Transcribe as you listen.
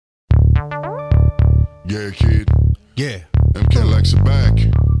Yeah, kid. Yeah. Them Cadillacs are back.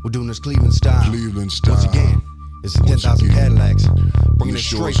 We're doing this Cleveland style. Cleveland style. Once again, it's the 10,000 Cadillacs. Bringing it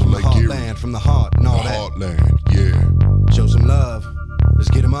straight from the heartland, from the heart and all that. Heartland, yeah. Show some love. Let's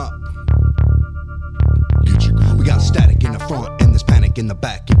get them up. Get your groove We got on. static in the front and there's panic in the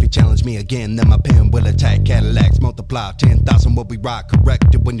back. If you challenge me again, then my pen will attack. Cadillacs multiply 10,000 will be right.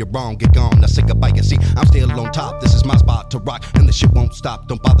 Corrected when you're wrong, get gone. Now say goodbye. You see, I'm still on top. This is my spot to rock, and the shit won't stop.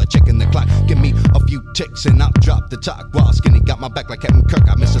 Don't bother checking the clock. Give me a few ticks and I'll drop the top. While Skinny got my back like Captain Kirk,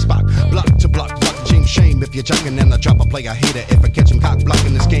 I missed a spot. Block to block, James shame if you're jogging, and I drop a play. I hit it if I catch him cock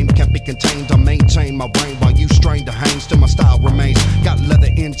blocking. This game can't be contained. I maintain my brain while you strain to hang. Still my style remains. Got leather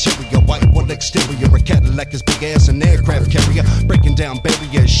interior, white wood exterior. A Cadillac is big ass an aircraft carrier. Breaking down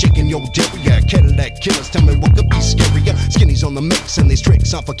barriers, shaking your derriere. Cadillac killers, tell me what could be scarier. Skinny's on the mix and these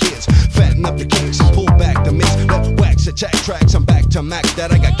tricks aren't for kids. Fatten up the kicks and pull back the mix. Let wax attack tracks. I'm back to Mac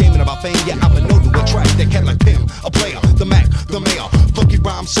that I got gaming about fame. Yeah, I've been known to attract that Cadillac Pimp, a player, the Mac, the mayor. Funky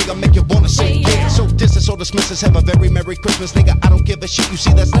rhyme singer, make you wanna say yeah. So disses or dismisses, have a very Merry Christmas, nigga. I don't give a shit. You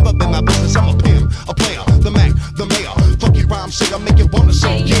see, that's never been my business. I'm a pimp, a player, the Mac, the mayor. Funky rhyme singer, make you wanna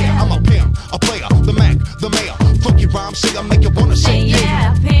say yeah. I'm a pimp, a player, the Mac, the mayor. Funky rhyme singer, make you wanna say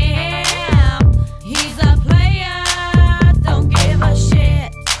yeah. Pimp, he's a player, don't give a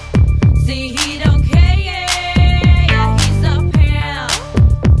shit. See, he don't care, yeah, he's a pimp.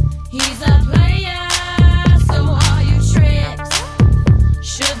 He's a player, so all you tricks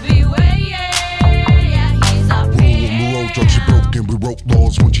should beware, yeah, he's a When pimp. road drugs are broken, we wrote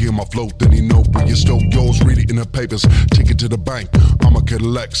laws. Once you hear my flow, then you know where you stole yours. Read it in the papers, take it to the bank. I'm a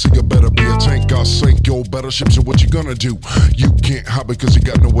Cadillac, so you better be a tank. I'll sink your battleship, so what you gonna do? You can't hide because you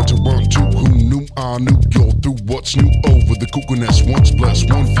got nowhere to run to. Who knew? I knew you're through what's new. Over the cuckoo nest, once blessed,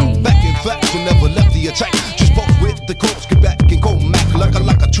 one flew. Back in fact, you never left the attack. Just spoke with the course, get back and go Mac.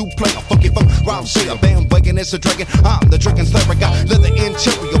 Like a true player, funky funk rhyme singer. Bandwagon, it's a dragon. I'm the drinking slayer. Got leather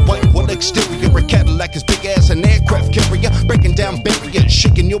interior, white wood exterior. A Cadillac is big ass an aircraft carrier. Breaking down barriers,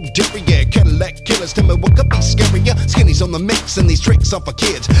 shaking your derriere. Cadillac killers, tell me what could be scarier. Skinny's on the mix and these tricks are for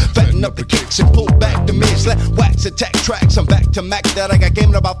kids. Fatten up the kicks and pull back the mids. Let wax attack tracks. I'm back to Mac that I got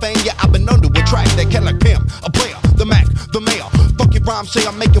gaming about fame. Yeah, I've been known to attract that Cadillac Pimp, a player, the Mac, the mayor. Funky rhyme say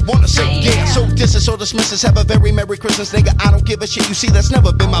I make you wanna say yeah. So disses or dismisses, have a very Merry Christmas, nigga. I don't give a shit. You see, that's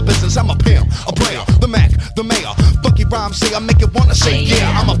never been my business. I'm a pimp, a player, the Mac, the mayor. Funky rhyme say I make you wanna say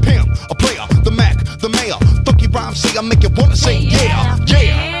yeah. I'm a pimp, a player, the Mac, the mayor. Funky rhyme say I make you wanna say yeah, yeah.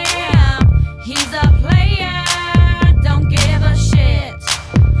 Pimp, he's a player, don't give a shit.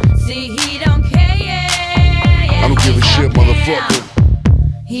 See, he don't care, yeah, I don't give a he's shit, pimp. motherfucker.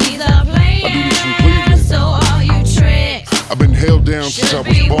 He's a player, I do this from Cleveland. so all you tricks I've been held down since I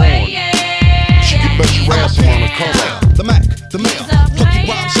was born. She can bet your ass I'm on a car. The Mac, the mayor. Funky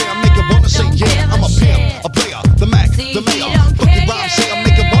rhyme say I make you wanna say yeah. I'm a pimp, a player, the Mac, the mayor. Funky rhyme say I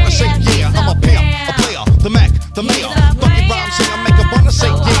make you wanna say yeah. I'm a pimp, a player, the Mac, the mayor. Funky rhyme say I make you wanna say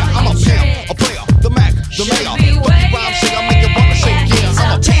yeah. I'm a pimp, a player, the Mac, the mayor. Funky rhyme say I make you wanna say yeah.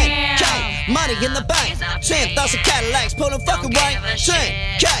 I'm a 10K, money in the bank. 10,000 Cadillacs, pull them fucking right.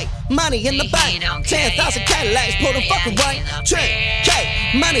 10K, money in the bank. 10,000 Cadillacs, pull them fucking right.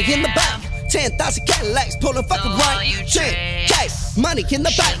 10K, money in the bank. 10,000 Cadillacs, pull them fucking right. 10K, money in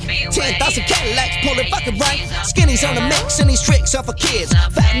the bank. 10,000 Cadillacs, pull them fucking right. Skinny's on the mix and these tricks are for kids.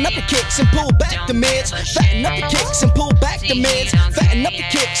 Fatten up the kicks and pull back the mids. Fatten up the kicks and pull back the mids. Fatten up the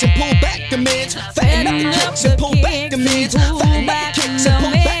kicks and pull back the mids. Fatten up the kicks and pull back the mids. Fatten up the kicks and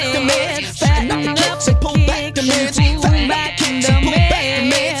pull back the mids. Fatten up the kicks and pull back the mids. Fatten up the kicks and pull back the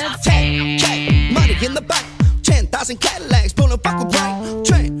mids. 10K, money in the bank. 10,000 Cadillacs, pull them fucking right.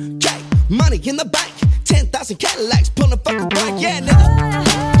 10K, money in the bank. 10,000 Cadillacs, pull them fucking right. Yeah,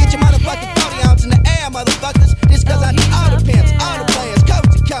 nigga. Get your motherfucking 40 ounce in the air, motherfuckers. This cause I need all the pimps, all the players,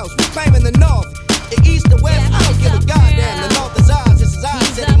 coast to coast. We claiming the north, the east, the west. I don't give a goddamn. The north is ours, this is our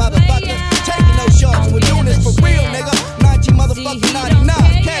city, motherfucker. Taking no shorts, and we're doing this for real, nigga. 19 motherfucking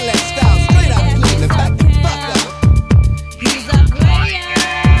 99, Cadillac style, straight out of Cleveland, back the fuck up. He's a player,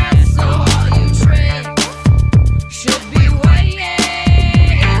 so all you tricks should beware.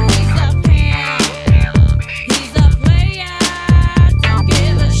 He's a pimp. He's a player.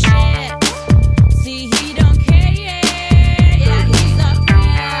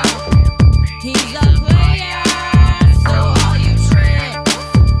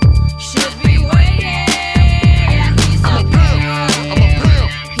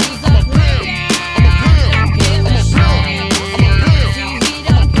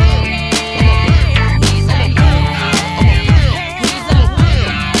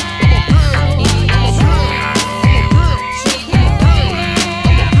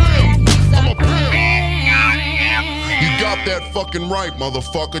 got that fucking right,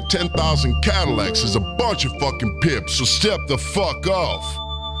 motherfucker. 10,000 Cadillacs is a bunch of fucking pips, so step the fuck off.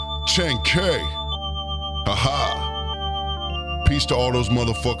 Chen K. Haha. Peace to all those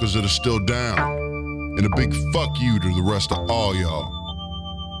motherfuckers that are still down. And a big fuck you to the rest of all y'all.